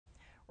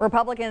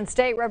Republican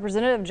State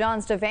Representative John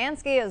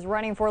Stefanski is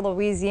running for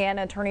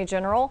Louisiana Attorney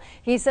General.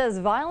 He says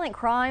violent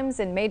crimes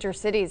in major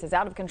cities is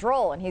out of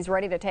control and he's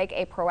ready to take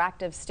a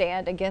proactive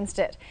stand against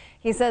it.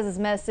 He says his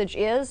message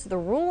is the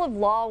rule of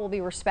law will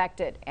be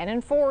respected and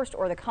enforced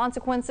or the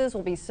consequences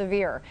will be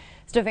severe.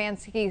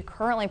 Stefanski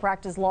currently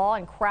practices law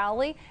in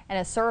Crowley and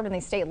has served in the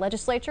state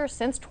legislature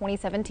since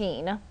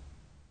 2017.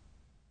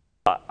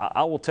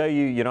 I will tell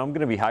you, I'm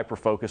going to be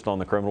hyper-focused on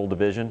the criminal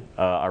division.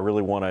 I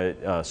really want to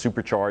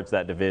supercharge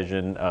that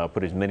division,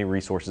 put as many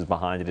resources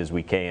behind it as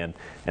we can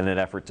in an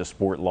effort to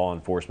support law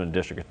enforcement and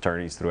district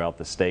attorneys throughout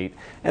the state.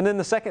 And then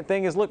the second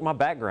thing is, look, my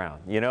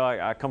background.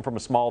 I come from a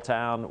small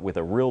town with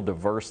a real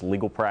diverse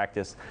legal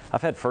practice.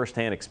 I've had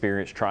firsthand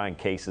experience trying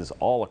cases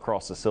all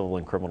across the civil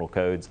and criminal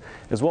codes,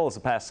 as well as the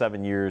past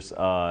 7 years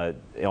on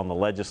the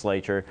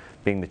legislature,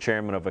 being the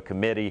chairman of a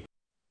committee.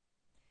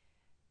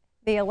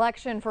 The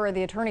election for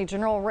the Attorney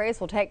General race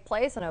will take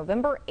place on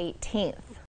November 18th.